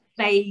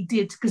 they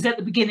did, because at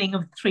the beginning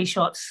of 3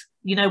 shots,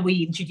 you know,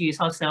 we introduce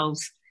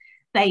ourselves.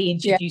 They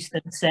introduced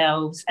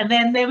themselves, and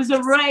then there was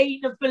a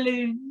rain of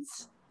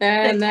balloons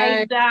that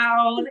came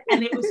down,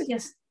 and it was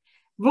just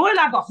Royal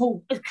Albert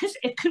Hall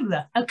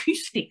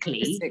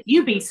acoustically.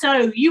 You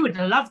would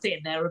have loved it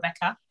in there,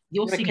 Rebecca.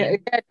 You're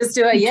singing. Just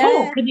do it,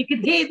 talk, and you could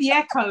hear the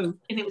echo,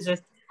 and it was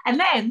just, and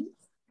then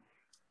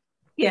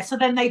so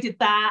then they did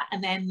that,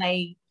 and then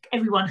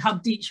everyone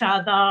hugged each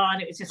other,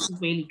 and it was just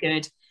really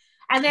good.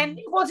 And then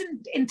it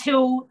wasn't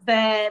until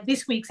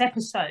this week's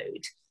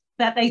episode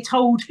that they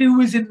told who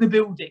was in the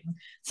building.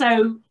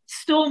 So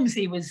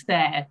Stormzy was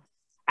there.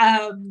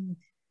 Romelu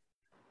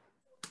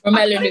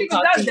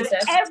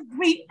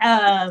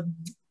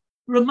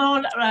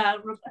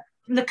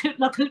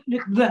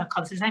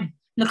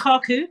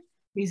Lukaku,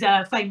 who's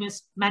a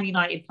famous Man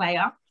United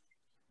player.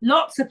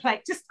 Lots of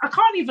players. Just I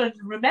can't even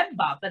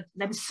remember, but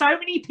there were so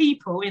many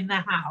people in the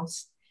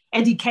house.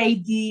 Eddie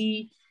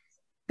KD,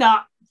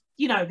 that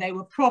you know, they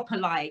were proper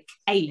like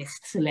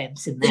A-list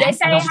celebs in there. Did they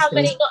say not how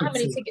many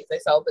tickets they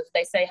sold, but did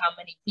they say how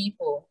many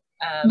people?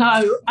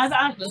 No,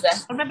 I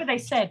remember they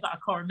said, but I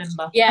can't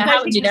remember.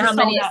 Yeah, do you know how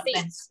many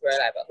seats were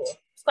at Albert Hall?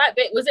 It's quite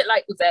big. Was there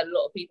a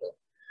lot of people?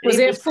 Was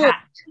it full?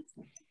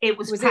 It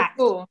was packed. It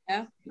full?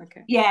 Yeah.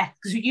 Okay. Yeah,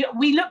 because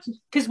we looked,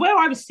 because where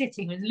I was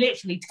sitting was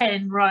literally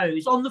 10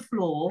 rows on the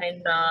floor.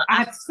 And I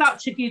had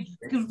such a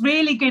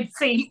really good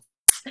seat,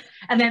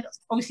 and then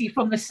obviously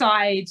from the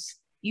sides.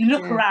 You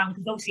look around,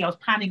 because obviously I was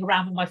panning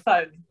around with my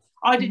phone.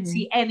 I didn't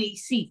see any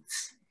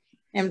seats.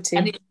 Empty.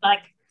 And it's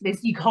like,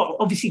 you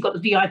obviously got the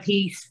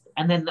VIPs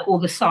and then all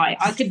the side.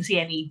 I couldn't see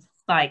any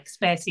like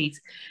spare seats.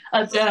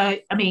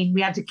 I mean,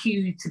 we had to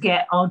queue to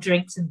get our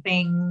drinks and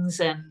things,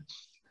 and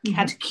we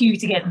had to queue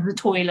to get to the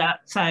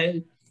toilet. So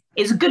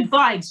it was a good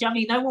vibes. You know what I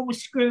mean? No one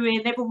was screwing,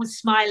 everyone was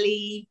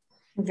smiley.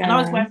 Okay. And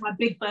I was wearing my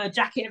Big Bird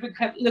jacket. Everyone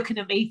kept looking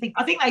at me.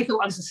 I think they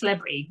thought I was a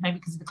celebrity, maybe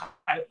because of the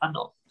coat. I'm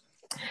not.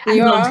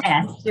 You're a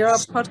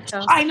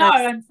podcast. I know,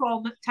 I'm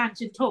from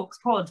Tangent Talks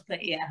pod, but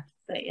no,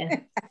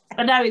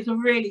 it's a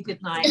really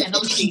good night. And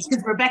obviously,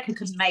 because Rebecca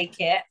couldn't make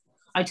it,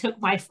 I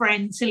took my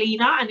friend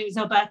Selena, and it was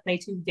her birthday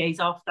 2 days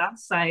after.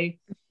 So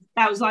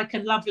that was like a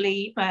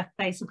lovely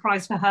birthday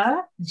surprise for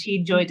her, and she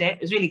enjoyed it.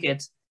 It was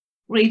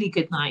really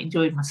good night.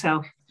 Enjoyed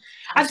myself.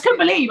 I just couldn't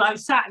believe I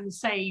was sat in the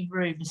same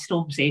room as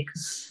Stormzy,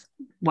 because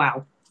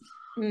wow.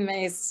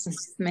 Amazing.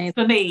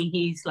 For me,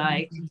 he's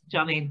like,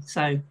 Johnny.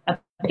 So a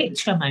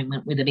picture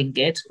moment would have been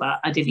good, but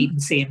I didn't even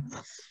see him.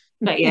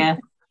 But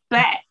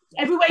but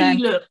everywhere you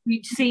look,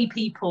 you see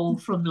people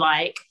from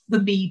like the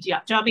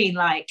media. Do you know what I mean?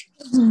 Like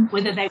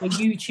whether they were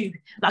YouTube.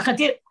 Like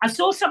I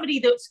saw somebody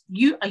that's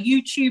a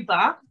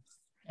YouTuber,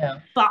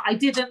 but I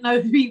didn't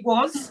know who he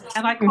was,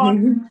 and I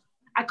can't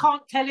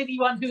tell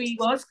anyone who he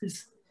was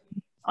because.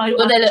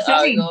 Your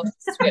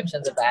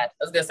descriptions are bad. I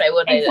was gonna say,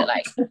 what they look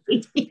like?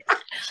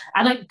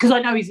 Because I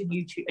know he's a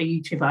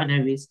YouTuber. I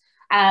know he is.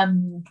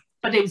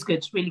 But it was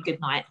good. Really good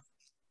night.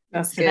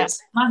 That's good.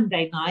 That's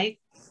Monday night,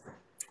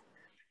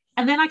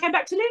 and then I came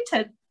back to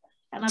Luton,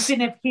 and I've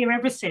been here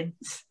ever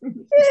since.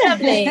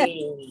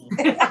 Lovely.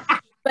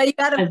 But you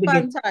had a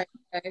fun time.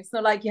 It's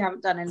not like you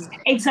haven't done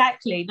anything.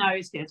 Exactly. No,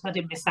 it's good. I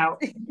didn't miss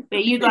out.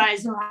 But you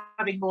guys are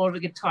having more of a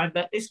good time.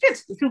 But it's good.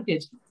 It's all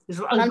good. As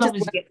long as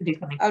you get to do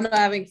something. I'm not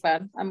having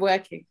fun. I'm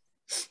working.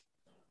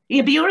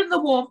 Yeah, but you're in the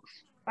warmth.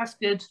 That's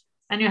good.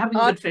 And you're having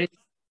good food.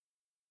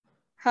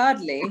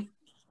 Hardly.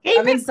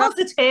 Keep it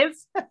positive.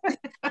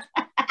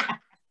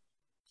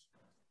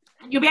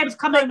 You'll be able to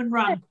come home and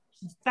run.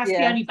 That's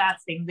the only bad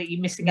thing, that you're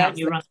missing out on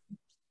your run.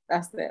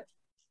 That's it.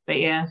 But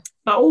yeah,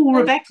 but all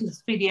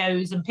Rebecca's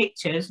videos and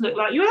pictures look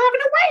like you were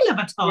having a whale of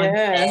a time.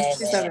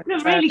 Yeah.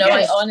 Look really No, good.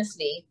 I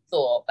honestly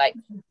thought like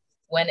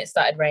when it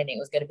started raining,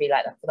 it was going to be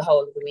like that for the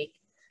whole of the week.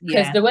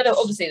 Because the weather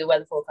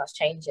forecast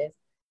changes,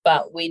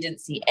 but we didn't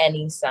see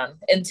any sun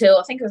until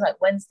I think it was like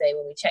Wednesday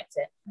when we checked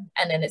it,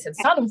 and then it said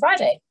sun on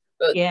Friday.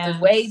 But the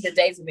way the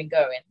days have been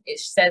going, it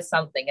says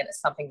something and it's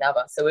something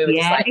other. So we were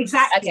just like,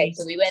 exactly. Okay,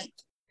 so we went,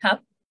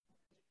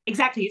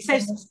 Exactly. It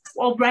says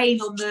rain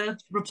on the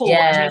report,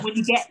 and then when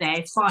you get there,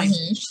 it's fine.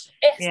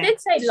 It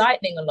did say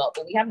lightning a lot,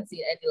 but we haven't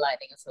seen any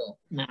lightning at all.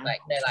 No. Like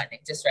no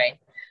lightning, just rain.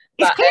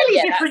 It's clearly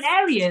different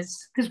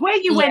areas, because where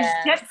you went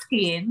jet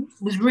skiing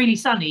was really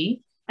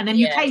sunny, and then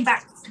you came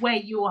back where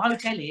your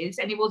hotel is,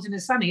 and it wasn't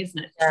as sunny, isn't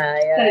it?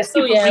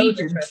 So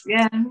it's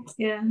yeah.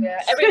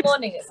 Every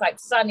morning it's like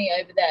sunny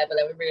over there, but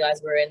then we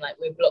realise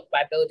we're blocked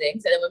by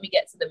buildings, and then when we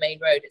get to the main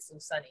road, it's all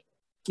sunny.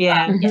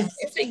 Yeah,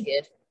 it's been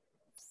good.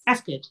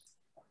 That's good.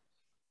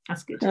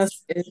 That's good. But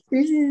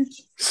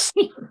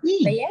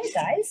yeah,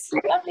 guys,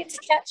 lovely to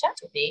catch up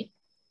with you.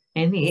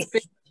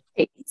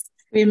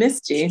 We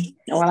missed you.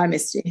 Well, I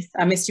missed you.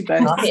 I missed you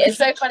both. It's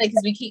so funny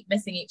because we keep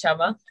missing each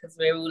other because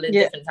we're all in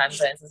different time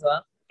zones as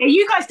well. Yeah,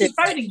 you guys keep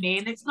phoning me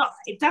and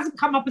it doesn't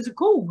come up as a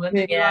call.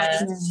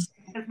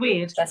 That's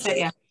weird. That's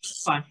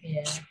fine.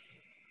 Yeah.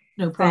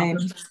 No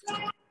problem.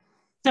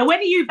 So when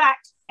are you back,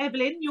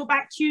 Evelyn? You're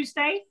back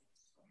Tuesday?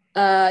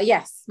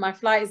 Yes, my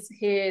flight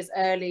here is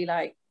early,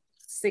 like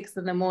 6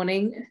 in the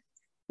morning,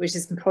 which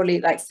is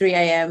probably like 3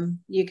 a.m.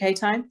 UK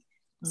time.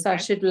 Okay. So I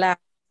should land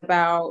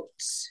about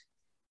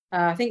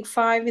I think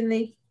 5 in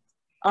the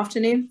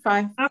afternoon.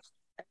 5.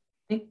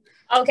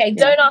 Okay,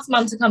 don't ask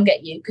Mum to come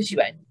get you because she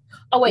won't.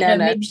 Oh wait, no,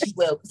 maybe she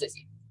will because it's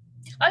you.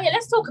 Oh yeah,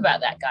 let's talk about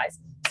that, guys.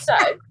 So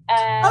both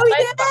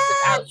of us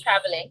were out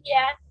traveling.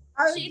 Yeah.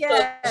 She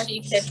thought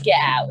she could get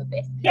out of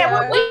it.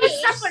 Yeah, we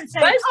both traveling.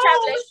 No.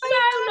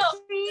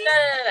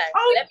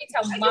 Let me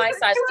tell my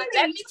side.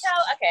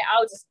 Okay,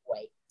 I'll just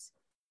wait.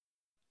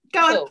 Go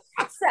on. Cool.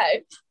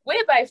 So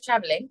we're both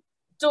traveling,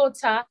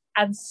 daughter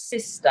and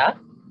sister.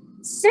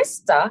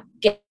 Sister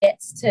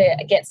gets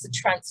to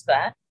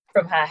transfer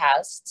from her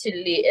house to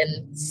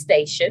Luton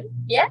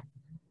Station. Yeah,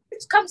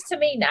 which comes to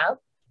me now.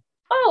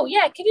 Oh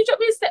yeah, can you drop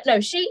me a step?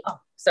 No, she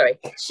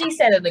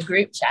said in the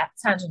group chat,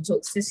 Tangent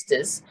Talk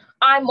Sisters,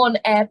 I'm on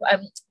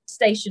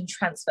station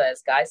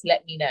transfers, guys.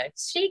 Let me know.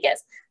 She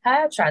gets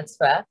her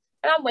transfer,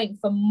 and I'm waiting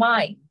for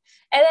mine.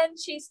 And then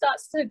she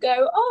starts to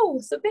go, oh,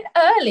 it's a bit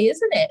early,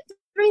 isn't it?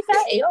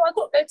 3:30. Oh, I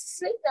got to go to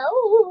sleep now.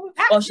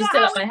 Well, she's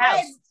still at my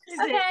house.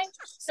 Okay.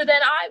 So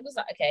then I was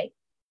like, okay.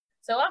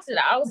 So after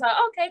that, I was like,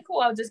 okay, cool.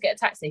 I'll just get a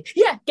taxi.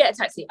 Yeah, get a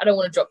taxi. I don't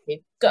want to drop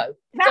you. Go.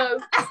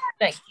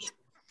 Thank you.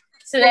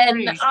 So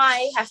then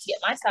I have to get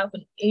myself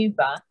an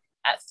Uber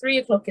at 3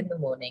 o'clock in the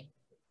morning.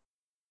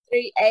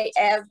 3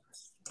 a.m.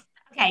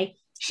 Okay.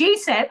 She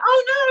said,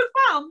 oh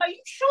no, Mum, are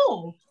you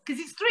sure?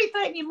 Because it's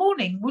 3:30 in the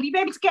morning. Will you be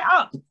able to get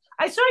up?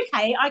 It's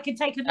okay, I can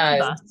take an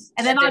Uber.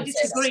 And then I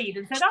disagreed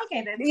and said,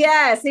 okay then.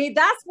 Yeah, see,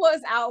 that's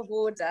what's out of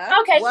order.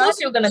 Okay, of course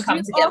you're going to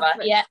come together.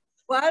 Yeah.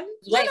 I'm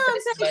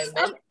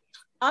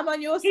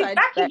on your He's side.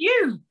 backing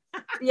you.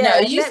 Yeah,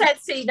 no, you said,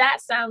 see,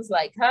 that sounds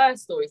like her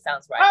story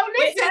sounds right. Oh,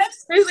 listen.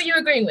 Who were you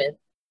agreeing with?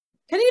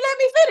 Can you let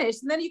me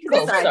finish? And then you can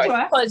decide. Sorry,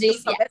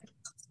 apologies. Yeah.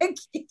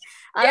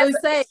 I was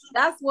saying,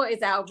 that's what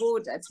is out of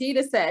order.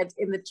 Tina said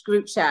in the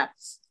group chat,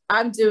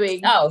 I'm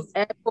doing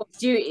airport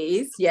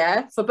duties,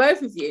 for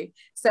both of you.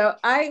 So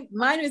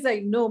mine was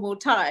a normal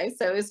time,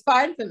 so it was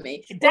fine for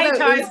me.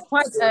 Daytime. It was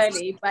quite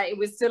early, but it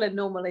was still a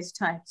normalish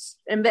time.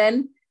 And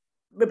then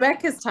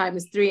Rebecca's time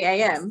was 3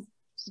 a.m.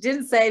 She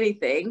didn't say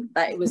anything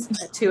that it was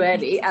too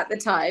early at the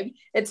time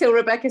until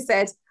Rebecca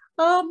said,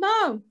 oh,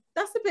 Mum,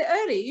 that's a bit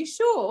early. You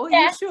sure?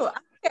 Yeah. You sure?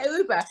 I'll get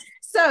Uber.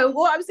 So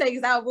what I'm saying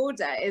is out of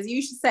order is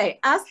you should say,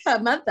 as her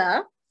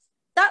mother,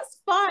 that's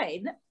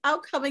fine.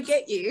 I'll come and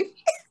get you.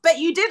 But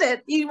you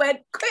didn't. You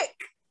went quick.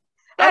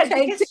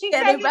 Okay, because she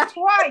said it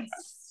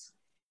twice.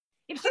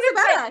 If she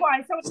said it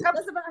twice,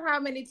 that's about how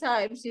many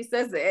times she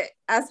says it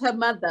as her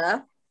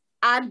mother.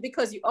 And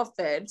because you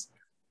offered,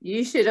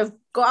 you should have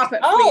got up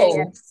at 3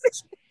 a.m.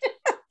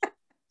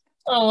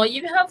 Oh,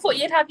 thought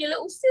you'd have your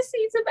little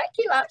sissy to back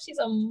you up. She's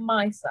on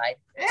my side.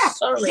 Yeah.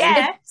 Sorry.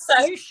 Yeah.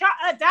 So you shut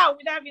her down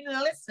without having to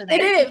listen.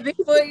 It is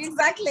before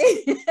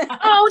exactly.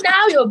 Oh,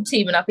 now you're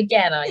teaming up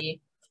again, are you?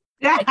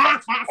 Okay.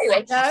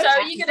 Anyway, so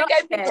are you gonna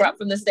go pick her up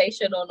from the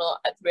station or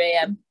not at 3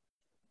 a.m.?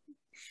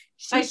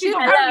 She should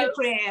have come at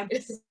 3 a.m.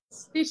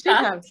 She should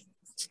have.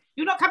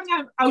 You're not coming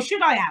home. Oh,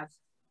 should I have?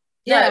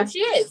 Yeah, no, she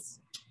is.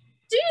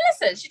 Do you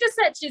listen? She just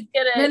said she's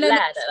gonna land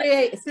at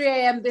 3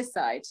 a.m. this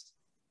side.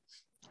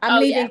 I'm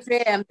leaving 3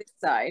 a.m. this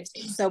side.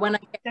 So when I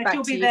get back,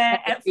 you'll be there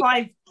at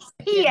 5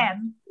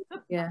 p.m.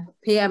 Yeah,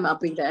 p.m. I'll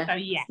be there. So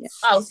yes. Yeah.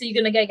 Oh, so you're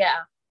gonna go get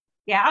her?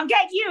 Yeah, I'm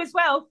getting you as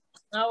well.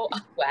 Oh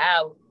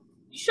wow.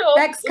 Sure.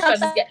 Next come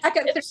back at 3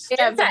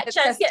 a.m.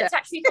 Get a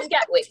taxi from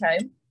Gatwick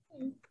home.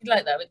 You'd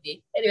like that, wouldn't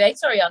you? Anyway,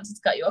 sorry, Auntie,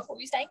 to cut you off. What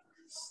were you saying?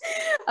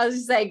 I was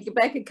just saying,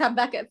 Becca, come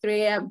back at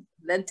 3 a.m.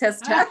 Then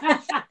test her.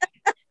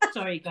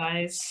 Sorry,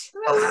 guys.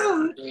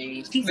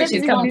 Which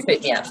is coming to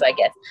pick me up, so I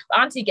guess. But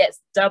Auntie gets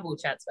double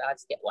transfer. I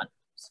just get one.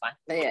 It's fine.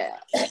 Yeah.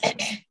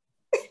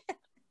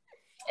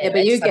 Anyway,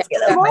 but you get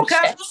that off my welcome.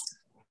 chest.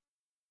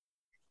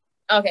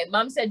 Okay,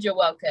 Mum said you're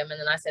welcome, and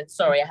then I said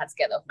sorry. I had to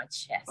get that off my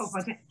chest. Oh,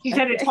 okay. You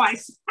said it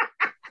twice.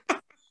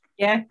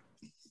 Yeah.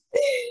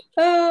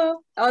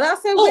 Oh,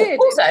 that's so weird.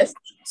 Also,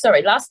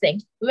 sorry, last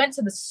thing. We went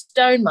to the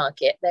stone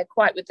market. They're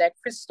quite with their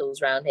crystals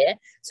around here.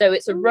 So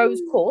it's a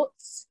rose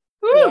quartz.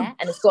 Yeah,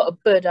 and it's got a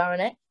Buddha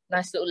on it.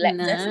 Nice little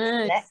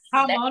necklace.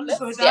 Come on,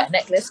 Buddha. Yeah,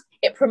 necklace.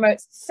 It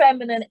promotes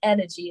feminine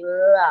energy,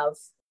 love.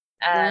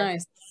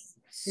 Nice.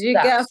 Did you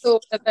get us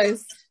all of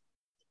those?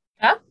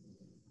 Huh?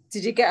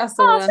 Did you get us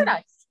all? Oh, should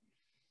I?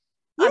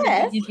 Yeah.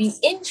 I mean, you'd be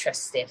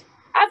interested.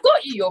 I've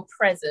got you your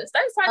presents.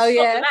 Don't try to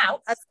swap them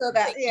out. I saw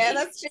that. Yeah,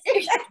 that's true.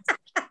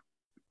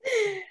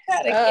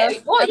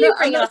 What are you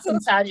bringing us from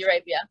Saudi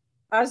Arabia?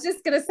 I was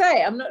just going to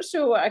say, I'm not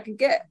sure what I can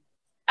get.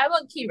 I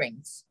want key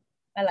rings.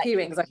 I like key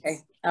rings. Okay,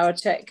 I'll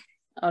check.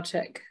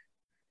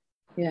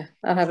 Yeah,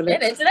 I'll have a look.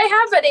 Do they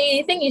have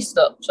any thingy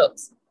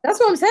shops? That's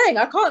what I'm saying.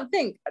 I can't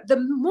think. The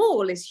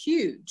mall is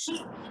huge,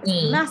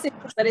 massive,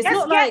 but it's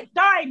not like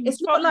dimes.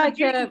 It's not like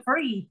duty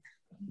free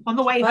on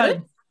the way Pardon?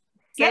 home.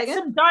 Get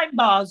some dime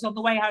bars on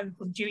the way home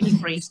from duty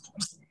free.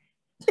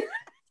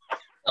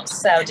 Not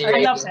Saudi I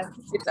Arabia. love them.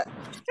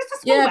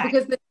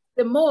 Because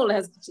the mall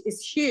is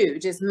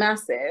huge, it's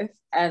massive,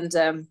 and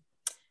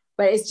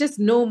but it's just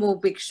normal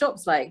big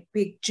shops, like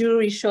big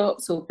jewelry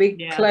shops or big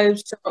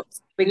clothes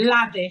shops, big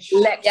lavish.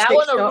 Yeah, I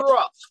want a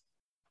rock.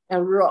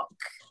 A rock,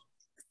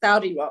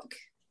 Saudi rock.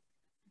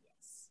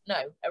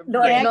 No,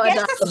 not a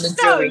get the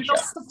stone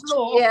off the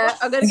floor. Yeah,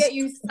 I'm gonna get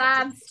you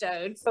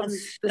sandstone from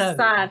the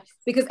sand,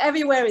 because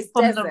everywhere is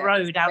from desert, the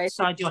road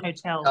outside your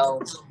hotel.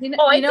 Oh,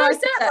 I know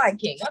dirt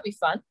biking. That'd be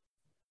fun.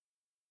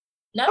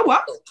 No, oh,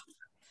 what?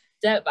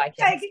 Dirt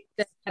biking.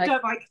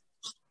 Dirt bike.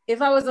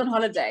 If I was on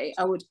holiday,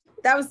 I would.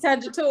 That was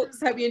Tangent Talks.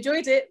 Hope you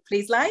enjoyed it.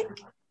 Please like,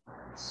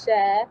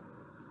 share,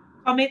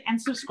 comment, and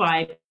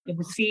subscribe. And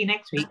we'll see you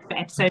next week for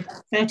episode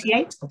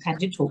 38 of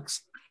Tangent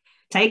Talks.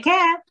 Take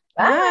care.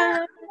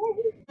 Bye.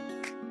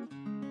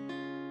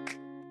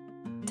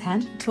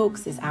 Tangent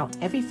Talks is out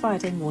every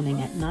Friday morning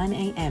at 9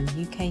 a.m.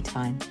 UK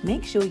time.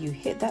 Make sure you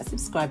hit that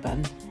subscribe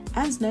button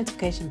and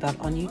notification bell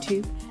on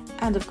YouTube,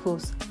 and of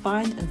course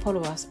find and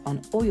follow us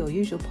on all your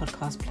usual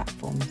podcast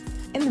platforms.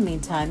 In the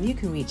meantime, you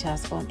can reach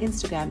us on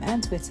Instagram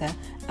and Twitter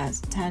at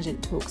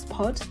Tangent Talks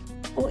Pod,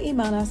 or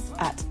email us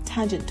at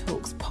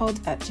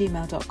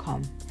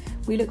tangenttalkspod@gmail.com.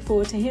 We look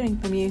forward to hearing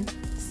from you.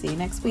 See you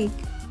next week.